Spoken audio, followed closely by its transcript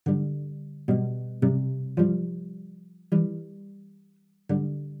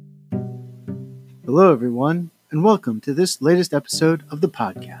Hello, everyone, and welcome to this latest episode of the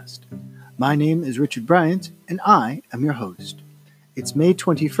podcast. My name is Richard Bryant, and I am your host. It's May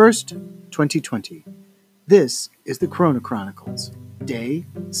 21st, 2020. This is the Corona Chronicles, Day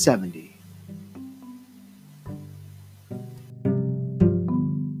 70.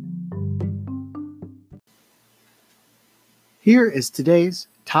 Here is today's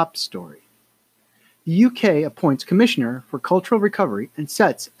top story. The UK appoints Commissioner for Cultural Recovery and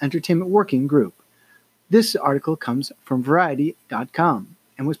sets Entertainment Working Group. This article comes from Variety.com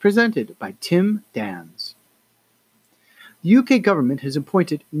and was presented by Tim Dans. The UK government has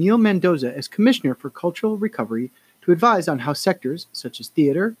appointed Neil Mendoza as Commissioner for Cultural Recovery to advise on how sectors such as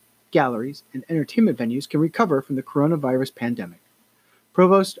theatre, galleries, and entertainment venues can recover from the coronavirus pandemic.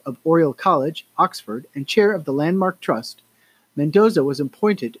 Provost of Oriel College, Oxford, and Chair of the Landmark Trust, Mendoza was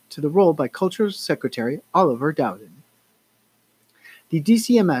appointed to the role by Culture Secretary Oliver Dowden. The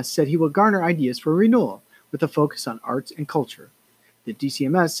DCMS said he will garner ideas for renewal with a focus on arts and culture. The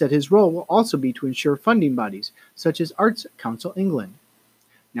DCMS said his role will also be to ensure funding bodies such as Arts Council England.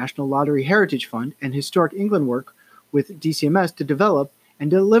 National Lottery Heritage Fund and Historic England work with DCMS to develop and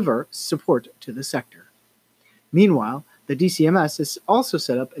deliver support to the sector. Meanwhile, the DCMS has also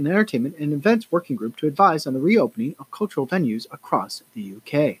set up an entertainment and events working group to advise on the reopening of cultural venues across the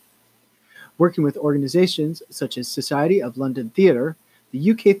UK. Working with organisations such as Society of London Theatre,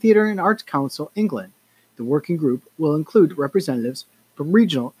 the UK Theatre and Arts Council England, the working group will include representatives from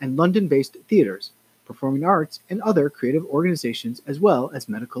regional and London-based theatres, performing arts, and other creative organisations as well as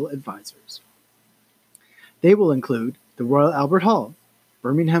medical advisors. They will include the Royal Albert Hall,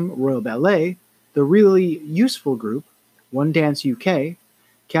 Birmingham Royal Ballet, the Really Useful Group, One Dance UK,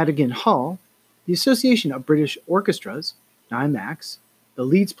 Cadogan Hall, the Association of British Orchestras, NIMAX, the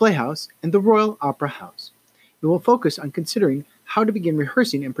Leeds Playhouse, and the Royal Opera House. It will focus on considering how to begin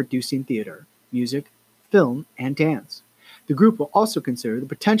rehearsing and producing theatre, music, film, and dance. The group will also consider the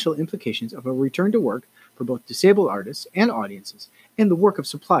potential implications of a return to work for both disabled artists and audiences, and the work of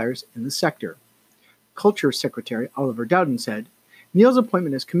suppliers in the sector. Culture Secretary Oliver Dowden said, Neil's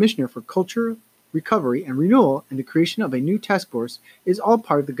appointment as Commissioner for Culture, Recovery and Renewal and the creation of a new task force is all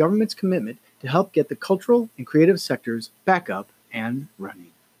part of the government's commitment to help get the cultural and creative sectors back up and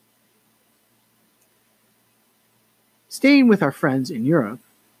running. Staying with our friends in Europe,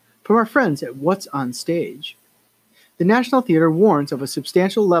 from our friends at What's on Stage, the National Theatre warns of a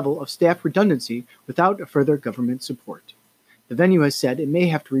substantial level of staff redundancy without further government support. The venue has said it may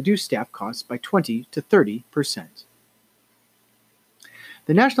have to reduce staff costs by 20 to 30%.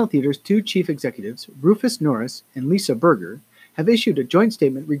 The National Theatre's two chief executives, Rufus Norris and Lisa Berger, have issued a joint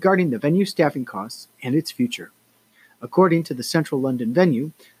statement regarding the venue staffing costs and its future. According to the Central London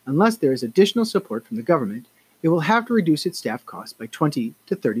venue, unless there is additional support from the government, it will have to reduce its staff costs by 20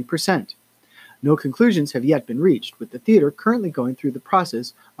 to 30%. No conclusions have yet been reached, with the theatre currently going through the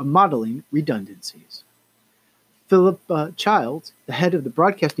process of modeling redundancies. Philip Childs, the head of the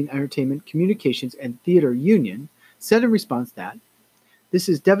Broadcasting, Entertainment, Communications and Theatre Union, said in response that, this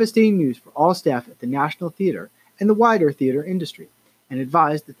is devastating news for all staff at the National Theatre and the wider theatre industry, and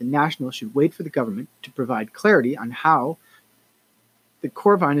advised that the National should wait for the government to provide clarity on how the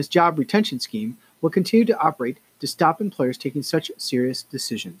Corvinus job retention scheme will continue to operate to stop employers taking such serious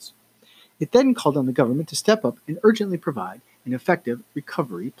decisions. It then called on the government to step up and urgently provide an effective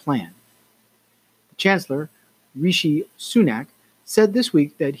recovery plan. The Chancellor, Rishi Sunak, said this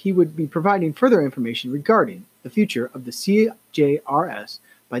week that he would be providing further information regarding the future of the CJRS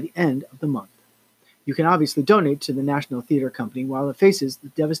by the end of the month. You can obviously donate to the National Theatre Company while it faces the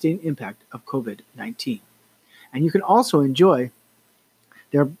devastating impact of COVID-19. And you can also enjoy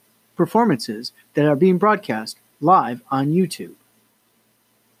their performances that are being broadcast live on YouTube.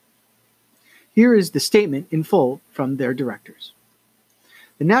 Here is the statement in full from their directors.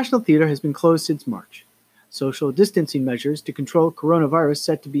 The National Theatre has been closed since March. Social distancing measures to control coronavirus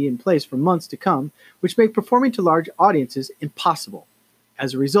set to be in place for months to come, which make performing to large audiences impossible.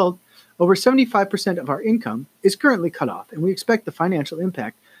 As a result, over 75% of our income is currently cut off, and we expect the financial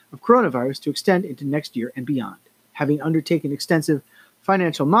impact of coronavirus to extend into next year and beyond. Having undertaken extensive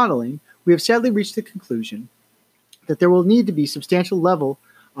financial modeling, we have sadly reached the conclusion that there will need to be substantial level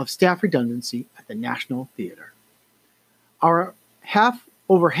of staff redundancy at the National Theatre. Over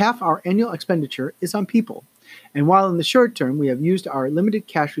half our annual expenditure is on people, and while in the short term we have used our limited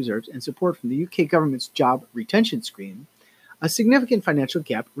cash reserves and support from the UK government's job retention scheme, a significant financial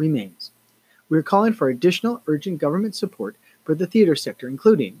gap remains. We are calling for additional urgent government support for the theatre sector,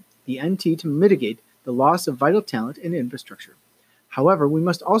 including the NT to mitigate the loss of vital talent and infrastructure. However, we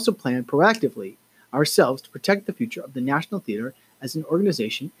must also plan proactively ourselves to protect the future of the National Theatre as an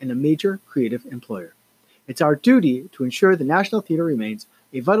organization and a major creative employer. It's our duty to ensure the National Theatre remains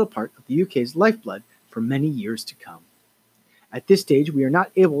a vital part of the UK's lifeblood for many years to come. At this stage, we are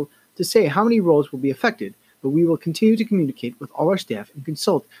not able to say how many roles will be affected, but we will continue to communicate with all our staff and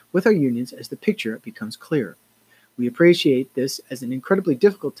consult with our unions as the picture becomes clearer. We appreciate this as an incredibly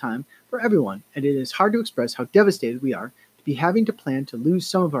difficult time for everyone, and it is hard to express how devastated we are to be having to plan to lose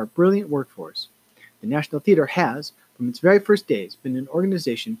some of our brilliant workforce. The National Theatre has, from its very first days, been an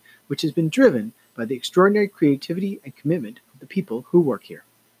organization which has been driven by the extraordinary creativity and commitment of the people who work here.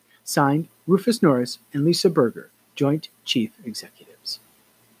 Signed, Rufus Norris and Lisa Berger, Joint Chief Executives.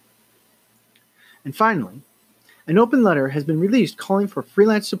 And finally, an open letter has been released calling for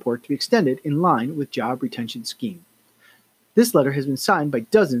freelance support to be extended in line with job retention scheme. This letter has been signed by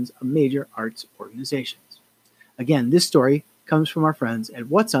dozens of major arts organizations. Again, this story comes from our friends at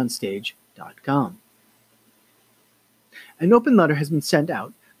whatsonstage.com. An open letter has been sent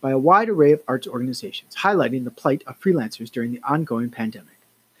out by a wide array of arts organizations highlighting the plight of freelancers during the ongoing pandemic.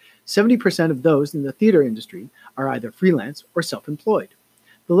 70% of those in the theater industry are either freelance or self-employed.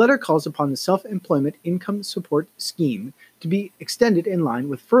 The letter calls upon the Self-Employment Income Support Scheme to be extended in line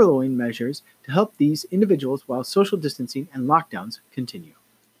with furloughing measures to help these individuals while social distancing and lockdowns continue.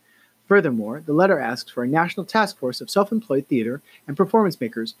 Furthermore, the letter asks for a national task force of self-employed theater and performance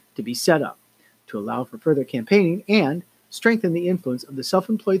makers to be set up to allow for further campaigning and strengthen the influence of the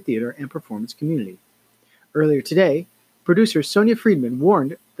self-employed theater and performance community. Earlier today, producer Sonia Friedman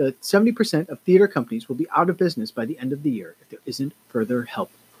warned that 70% of theater companies will be out of business by the end of the year if there isn't further help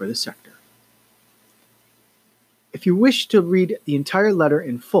for the sector. If you wish to read the entire letter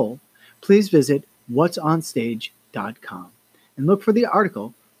in full, please visit whatsonstage.com and look for the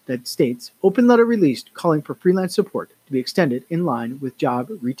article that states open letter released calling for freelance support to be extended in line with job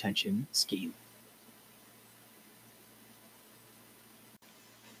retention scheme.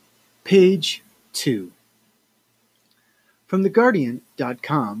 Page 2. From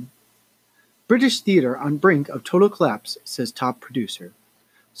TheGuardian.com, British theatre on brink of total collapse, says top producer.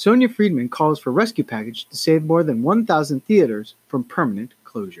 Sonia Friedman calls for rescue package to save more than 1,000 theatres from permanent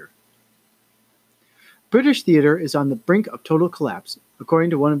closure. British theatre is on the brink of total collapse, according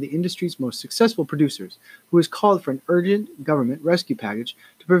to one of the industry's most successful producers, who has called for an urgent government rescue package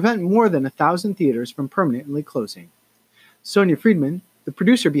to prevent more than 1,000 theatres from permanently closing. Sonia Friedman, the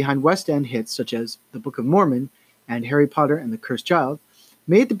producer behind West End hits such as The Book of Mormon and Harry Potter and the Cursed Child,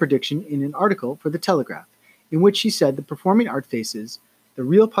 made the prediction in an article for The Telegraph, in which she said the performing art faces the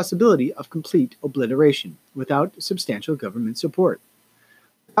real possibility of complete obliteration without substantial government support.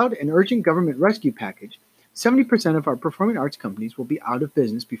 Without an urgent government rescue package, 70% of our performing arts companies will be out of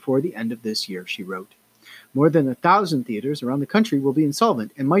business before the end of this year, she wrote. More than 1,000 theaters around the country will be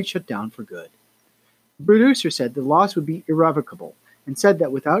insolvent and might shut down for good. The producer said the loss would be irrevocable and said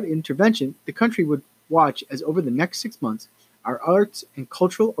that without intervention, the country would watch as over the next 6 months, our arts and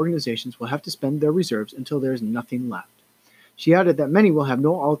cultural organizations will have to spend their reserves until there is nothing left. She added that many will have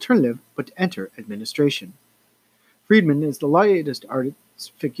no alternative but to enter administration. Friedman is the latest artist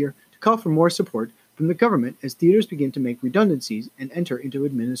figure to call for more support from the government as theaters begin to make redundancies and enter into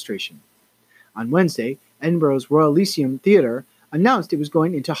administration. On Wednesday, Edinburgh's Royal Lyceum Theatre announced it was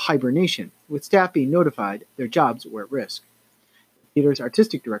going into hibernation, with staff being notified their jobs were at risk. The theater's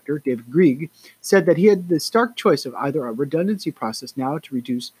artistic director, David Grieg, said that he had the stark choice of either a redundancy process now to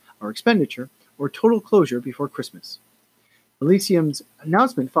reduce our expenditure or total closure before Christmas. Elysium's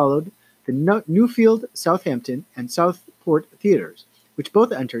announcement followed the Newfield, Southampton, and Southport theaters, which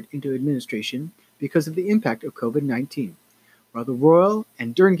both entered into administration because of the impact of COVID-19, while the Royal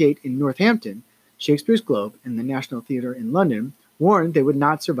and Derngate in Northampton, Shakespeare's Globe, and the National Theatre in London warned they would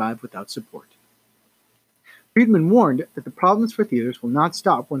not survive without support. Friedman warned that the problems for theaters will not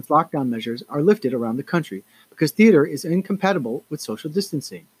stop once lockdown measures are lifted around the country because theater is incompatible with social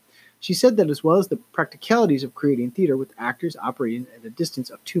distancing. She said that as well as the practicalities of creating theater with actors operating at a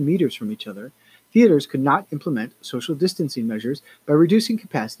distance of 2 meters from each other, theaters could not implement social distancing measures by reducing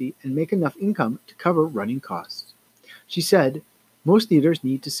capacity and make enough income to cover running costs. She said, most theaters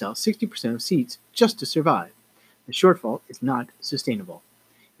need to sell 60% of seats just to survive. The shortfall is not sustainable.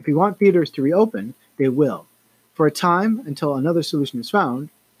 If we want theaters to reopen, they will, for a time until another solution is found,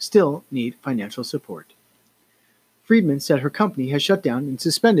 still need financial support. Friedman said her company has shut down and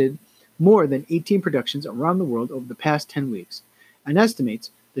suspended more than 18 productions around the world over the past 10 weeks, and estimates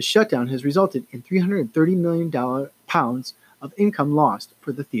the shutdown has resulted in $330 million of income lost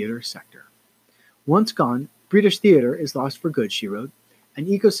for the theater sector. Once gone, British theater is lost for good, she wrote. An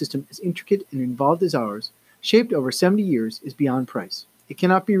ecosystem as intricate and involved as ours, shaped over 70 years, is beyond price. It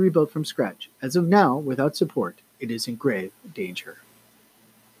cannot be rebuilt from scratch. As of now, without support, it is in grave danger.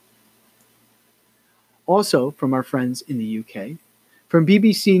 Also from our friends in the UK, from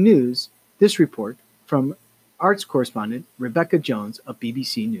BBC News, this report from arts correspondent Rebecca Jones of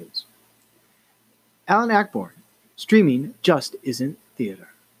BBC News. Alan Ayckbourn, streaming just isn't theater.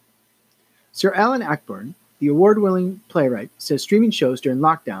 Sir Alan Ayckbourn, the award-winning playwright, says streaming shows during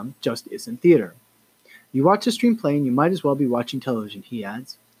lockdown just isn't theater. You watch a stream play and you might as well be watching television, he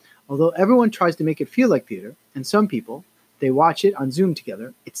adds. Although everyone tries to make it feel like theater, and some people, they watch it on Zoom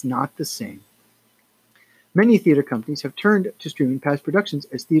together, it's not the same. Many theater companies have turned to streaming past productions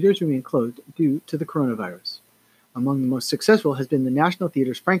as theaters remain closed due to the coronavirus. Among the most successful has been the National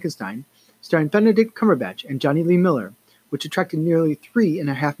Theatre's Frankenstein, starring Benedict Cumberbatch and Johnny Lee Miller, which attracted nearly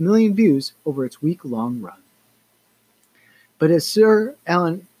 3.5 million views over its week-long run. But as Sir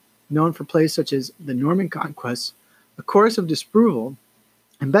Alan, known for plays such as The Norman Conquest, A Chorus of Disapproval,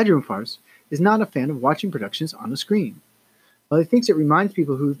 and Bedroom Farce, is not a fan of watching productions on a screen. While he thinks it reminds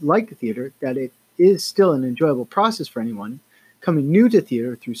people who like the theater that it is still an enjoyable process for anyone coming new to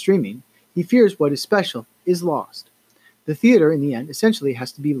theater through streaming, he fears what is special is lost. The theater, in the end, essentially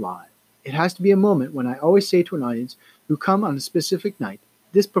has to be live. It has to be a moment when I always say to an audience who come on a specific night,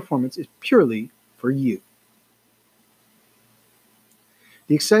 this performance is purely for you.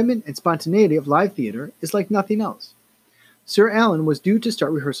 The excitement and spontaneity of live theater is like nothing else. Sir Alan was due to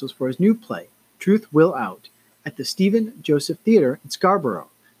start rehearsals for his new play, Truth Will Out, at the Stephen Joseph Theatre in Scarborough,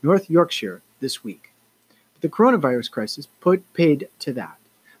 North Yorkshire, this week. But the coronavirus crisis paid to that,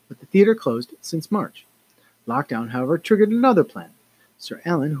 with the theatre closed since March. Lockdown, however, triggered another plan. Sir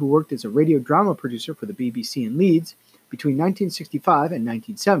Alan, who worked as a radio drama producer for the BBC in Leeds between 1965 and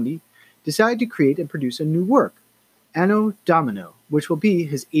 1970, decided to create and produce a new work, Anno Domino, which will be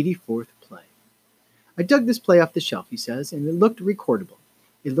his 84th play. I dug this play off the shelf, he says, and it looked recordable.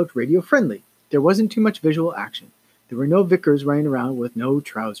 It looked radio-friendly. There wasn't too much visual action. There were no vicars running around with no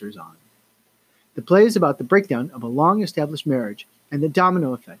trousers on. The play is about the breakdown of a long-established marriage and the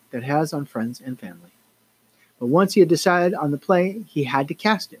domino effect that has on friends and family. But once he had decided on the play, he had to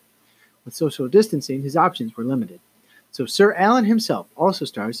cast it. With social distancing, his options were limited. So Sir Alan himself also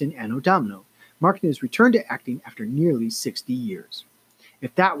stars in Anno Domino, marking his return to acting after nearly 60 years.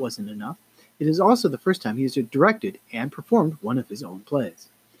 If that wasn't enough, it is also the first time he has directed and performed one of his own plays.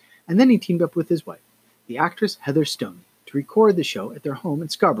 And then he teamed up with his wife, the actress Heather Stoney, to record the show at their home in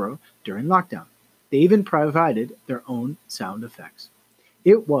Scarborough during lockdown. They even provided their own sound effects.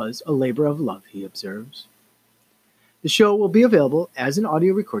 It was a labor of love, he observes. The show will be available as an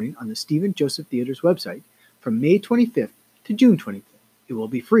audio recording on the Stephen Joseph Theatre's website from May 25th to June 25th. It will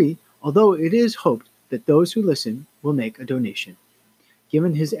be free, although it is hoped that those who listen will make a donation.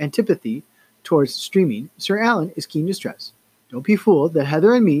 Given his antipathy towards streaming, Sir Alan is keen to stress, don't be fooled that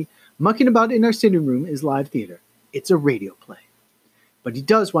Heather and me mucking about in our sitting room is live theater. It's a radio play. But he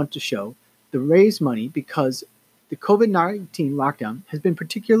does want to show the raise money because the COVID-19 lockdown has been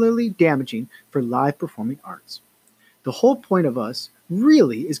particularly damaging for live performing arts. The whole point of us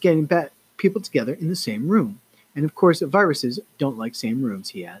really is getting people together in the same room. And of course, viruses don't like same rooms,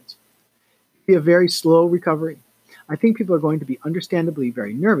 he adds. It'll be a very slow recovery. I think people are going to be understandably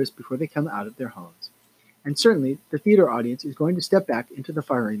very nervous before they come out of their homes. And certainly, the theater audience is going to step back into the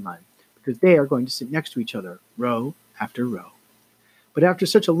firing line because they are going to sit next to each other, row after row. But after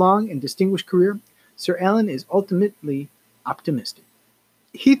such a long and distinguished career, Sir Alan is ultimately optimistic.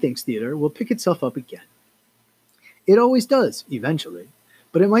 He thinks theater will pick itself up again. It always does, eventually,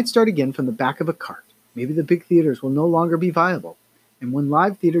 but it might start again from the back of a cart. Maybe the big theaters will no longer be viable, and when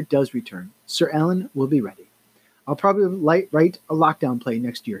live theater does return, Sir Alan will be ready. I'll probably write a lockdown play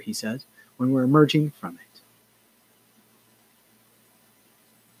next year, he says, when we're emerging from it.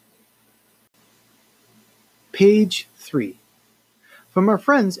 Page 3. From our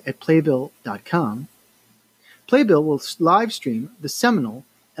friends at Playbill.com, Playbill will live stream the seminal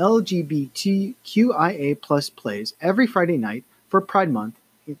LGBTQIA+ plays every Friday night for Pride Month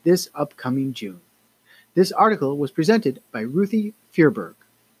this upcoming June. This article was presented by Ruthie Fierberg.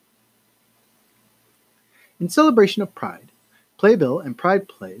 In celebration of Pride, Playbill and Pride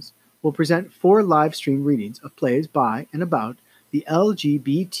Plays will present 4 live stream readings of plays by and about the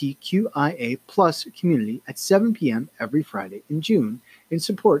LGBTQIA+ community at 7 p.m. every Friday in June in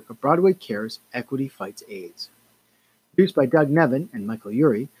support of Broadway Cares Equity Fights AIDS. Produced by Doug Nevin and Michael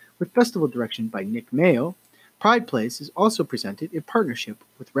Urie, with festival direction by Nick Mayo, Pride Plays is also presented in partnership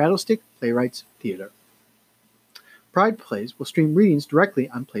with Rattlestick Playwrights Theater. Pride Plays will stream readings directly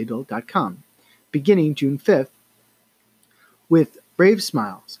on Playbill.com, beginning June 5th, with Brave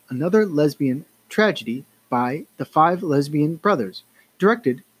Smiles, another lesbian tragedy by the 5 Lesbian Brothers,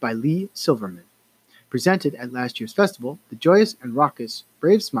 directed by Lee Silverman. Presented at last year's festival, the joyous and raucous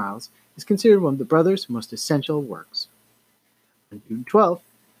Brave Smiles is considered one of the brothers' most essential works. On June 12th,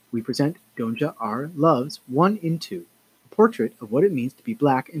 we present Donja R. Love's One in Two, a portrait of what it means to be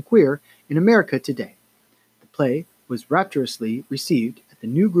black and queer in America today. The play was rapturously received at the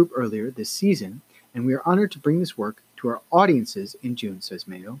New Group earlier this season, and we are honored to bring this work to our audiences in June, says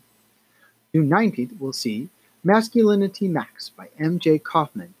Mayo. June 19th, we'll see Masculinity Max by M.J.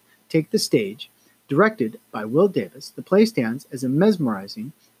 Kaufman take the stage. Directed by Will Davis, the play stands as a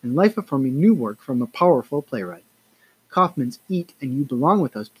mesmerizing and life-affirming new work from a powerful playwright. Kaufman's Eat and You Belong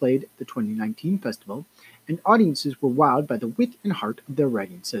With Us played at the 2019 festival, and audiences were wowed by the wit and heart of their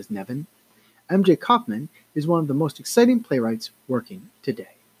writing, says Nevin. M.J. Kaufman is one of the most exciting playwrights working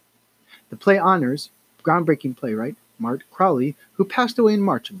today. The play honors groundbreaking playwright Mart Crowley, who passed away in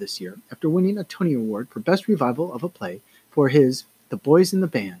March of this year after winning a Tony Award for Best Revival of a Play for his The Boys in the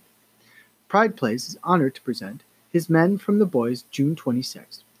Band. Pride Plays is honored to present His Men from the Boys June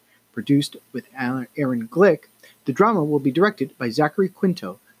 26th. Produced with Aaron Glick, the drama will be directed by Zachary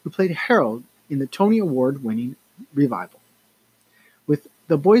Quinto, who played Harold in the Tony Award-winning revival. With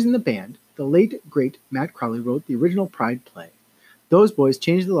The Boys in the Band, the late, great Matt Crowley wrote the original Pride play. Those boys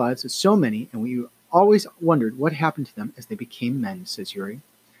changed the lives of so many, and we always wondered what happened to them as they became men, says Yuri.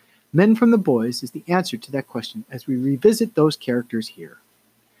 Men from the Boys is the answer to that question as we revisit those characters here.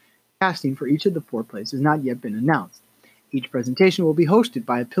 Casting for each of the 4 plays has not yet been announced. Each presentation will be hosted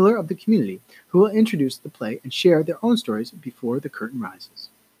by a pillar of the community who will introduce the play and share their own stories before the curtain rises.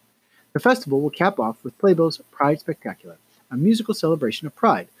 The festival will cap off with Playbill's Pride Spectacular, a musical celebration of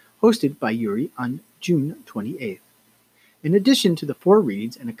pride, hosted by Yuri on June 28th. In addition to the 4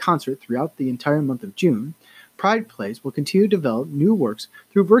 readings and a concert throughout the entire month of June, Pride Plays will continue to develop new works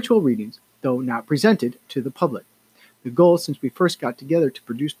through virtual readings, though not presented to the public. The goal since we first got together to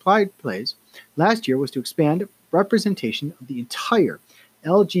produce Pride Plays last year was to expand representation of the entire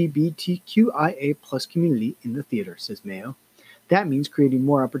LGBTQIA+ community in the theater, says Mayo. That means creating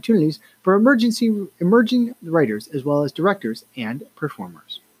more opportunities for emerging writers as well as directors and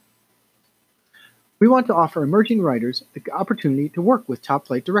performers. We want to offer emerging writers the opportunity to work with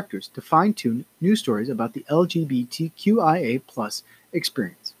top-flight directors to fine-tune new stories about the LGBTQIA+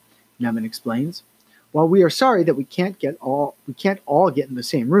 experience. Nevin explains, while we are sorry that we can't all get in the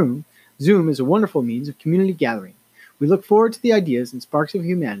same room, Zoom is a wonderful means of community gathering. We look forward to the ideas and sparks of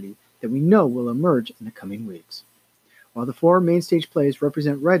humanity that we know will emerge in the coming weeks. While the 4 main stage plays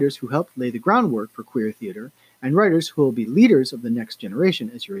represent writers who helped lay the groundwork for queer theater and writers who will be leaders of the next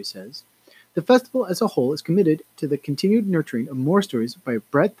generation, as Yuri says, the festival as a whole is committed to the continued nurturing of more stories by a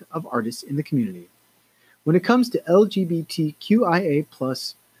breadth of artists in the community. When it comes to LGBTQIA+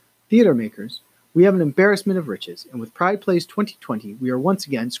 theater makers, we have an embarrassment of riches, and with Pride Plays 2020, we are once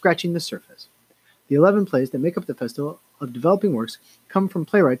again scratching the surface. The 11 plays that make up the festival of developing works come from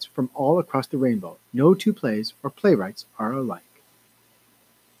playwrights from all across the rainbow. No 2 plays or playwrights are alike.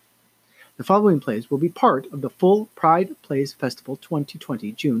 The following plays will be part of the full Pride Plays Festival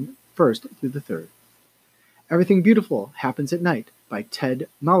 2020, June 1st through the 3rd. Everything Beautiful Happens at Night by Ted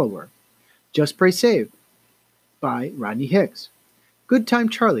Mallower. Just Pray Save by Rodney Hicks. Good Time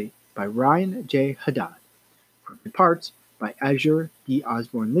Charlie by Ryan J. Haddad. Perfect Parts by Azure D.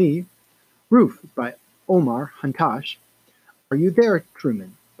 Osborne Lee. Roof by Omar Hantash. Are You There,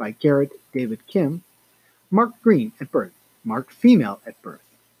 Truman by Garrett David Kim. Marked Green at Birth, Marked Female at Birth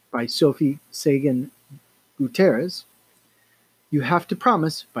by Sophie Sagan Gutierrez. You Have to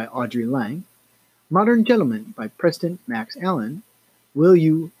Promise by Audrey Lang. Modern Gentleman by Preston Max Allen. Will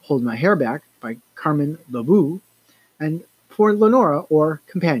You Hold My Hair Back by Carmen Lobu. And For Lenora or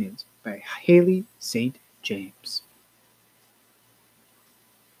Companions by Haley St. James.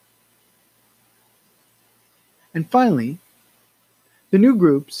 And finally, the new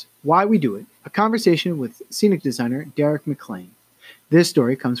group's Why We Do It, a conversation with scenic designer Derek McLean. This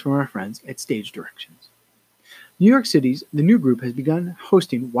story comes from our friends at Stage Directions. New York City's The New Group has begun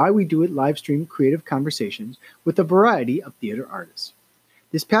hosting Why We Do It live stream creative conversations with a variety of theater artists.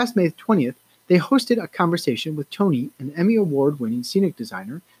 This past May 20th, they hosted a conversation with Tony and Emmy Award-winning scenic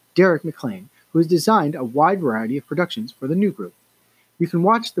designer Derek McLean, who has designed a wide variety of productions for The New Group. You can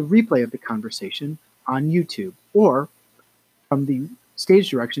watch the replay of the conversation on YouTube or from the Stage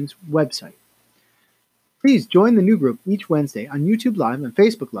Directions website. Please join The New Group each Wednesday on YouTube Live and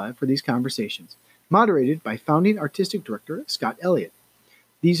Facebook Live for these conversations, moderated by founding artistic director Scott Elliott.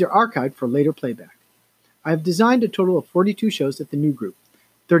 These are archived for later playback. I have designed a total of 42 shows at The New Group,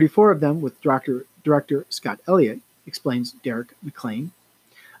 34 of them with director Scott Elliott, explains Derek McLean.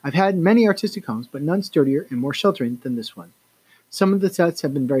 I've had many artistic homes, but none sturdier and more sheltering than this one. Some of the sets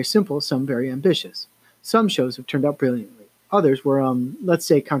have been very simple, some very ambitious. Some shows have turned out brilliantly. Others were, let's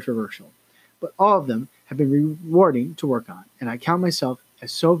say, controversial. But all of them have been rewarding to work on, and I count myself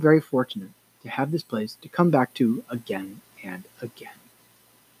as so very fortunate to have this place to come back to again and again.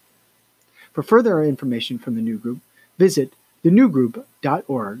 For further information from the New Group, visit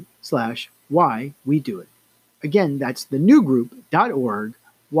thenewgroup.org/whywedoit. Again, that's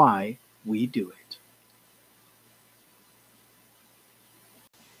thenewgroup.org/whywedoit.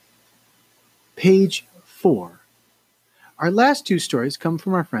 Page 4. Our last two stories come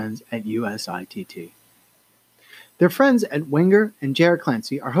from our friends at USITT. Their friends at Wenger and J.R.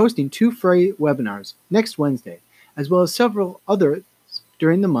 Clancy are hosting 2 free webinars next Wednesday, as well as several others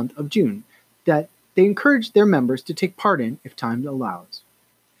during the month of June that they encourage their members to take part in if time allows.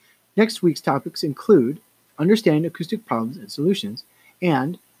 Next week's topics include understanding acoustic problems and solutions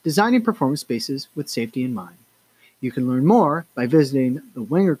and designing performance spaces with safety in mind. You can learn more by visiting the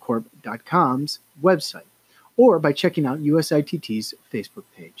wengercorp.com's website or by checking out USITT's Facebook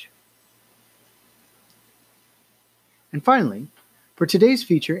page. And finally, for today's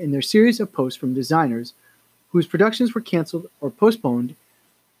feature in their series of posts from designers whose productions were canceled or postponed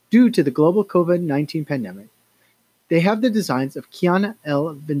due to the global COVID-19 pandemic, they have the designs of Kiana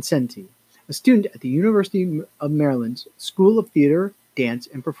L. Vincenti, a student at the University of Maryland's School of Theater, Dance,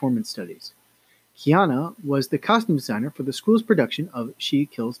 and Performance Studies. Kiana was the costume designer for the school's production of She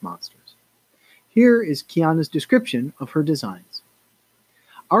Kills Monsters. Here is Kiana's description of her designs.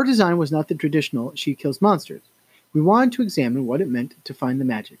 Our design was not the traditional She Kills Monsters. We wanted to examine what it meant to find the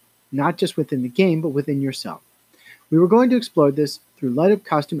magic, not just within the game, but within yourself. We were going to explore this through light-up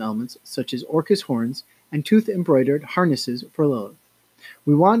costume elements such as orcus horns and tooth-embroidered harnesses for Lilith.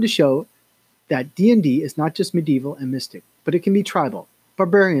 We wanted to show that D&D is not just medieval and mystic, but it can be tribal,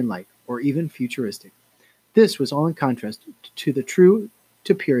 barbarian-like, or even futuristic. This was all in contrast to the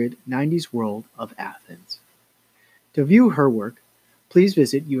true-to-period 90s world of Athens. To view her work, please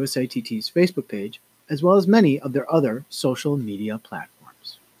visit USITT's Facebook page, as well as many of their other social media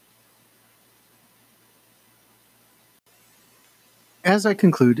platforms. As I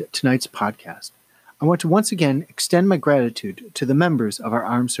conclude tonight's podcast, I want to once again extend my gratitude to the members of our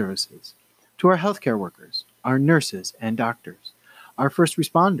armed services, to our healthcare workers, our nurses and doctors, our first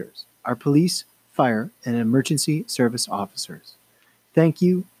responders, our police, fire, and emergency service officers. Thank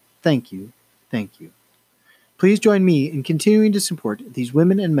you, thank you, thank you. Please join me in continuing to support these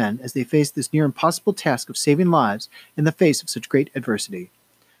women and men as they face this near impossible task of saving lives in the face of such great adversity.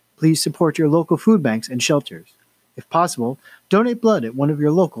 Please support your local food banks and shelters. If possible, donate blood at one of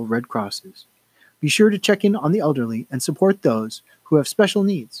your local Red Crosses. Be sure to check in on the elderly and support those who have special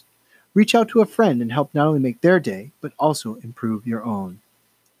needs. Reach out to a friend and help not only make their day, but also improve your own.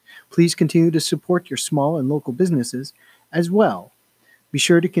 Please continue to support your small and local businesses as well. Be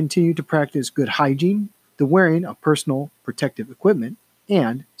sure to continue to practice good hygiene, the wearing of personal protective equipment,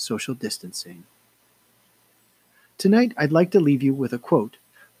 and social distancing. Tonight, I'd like to leave you with a quote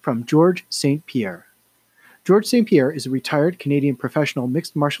from George St. Pierre. George St. Pierre is a retired Canadian professional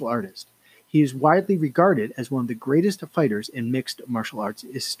mixed martial artist. He is widely regarded as one of the greatest fighters in mixed martial arts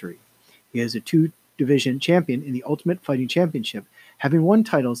history. He is a 2-division champion in the Ultimate Fighting Championship, having won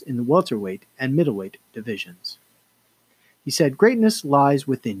titles in the welterweight and middleweight divisions. He said, "Greatness lies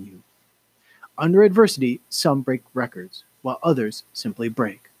within you. Under adversity, some break records, while others simply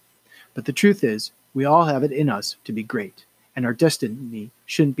break. But the truth is, we all have it in us to be great, and our destiny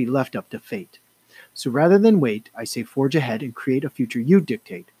shouldn't be left up to fate. So rather than wait, I say forge ahead and create a future you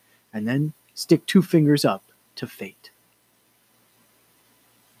dictate, and then stick 2 fingers up to fate."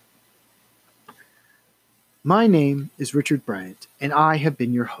 My name is Richard Bryant, and I have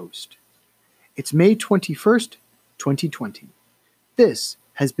been your host. It's May 21st, 2020. This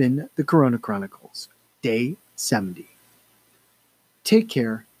has been the Corona Chronicles, Day 70. Take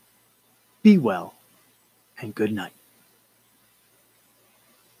care, be well, and good night.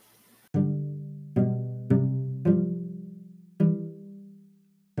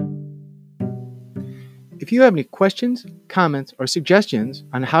 If you have any questions, comments, or suggestions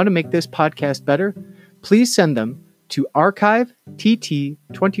on how to make this podcast better, please send them to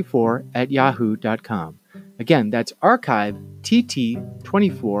archivett24@yahoo.com. Again, that's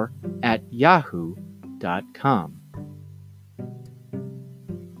archivett24@yahoo.com.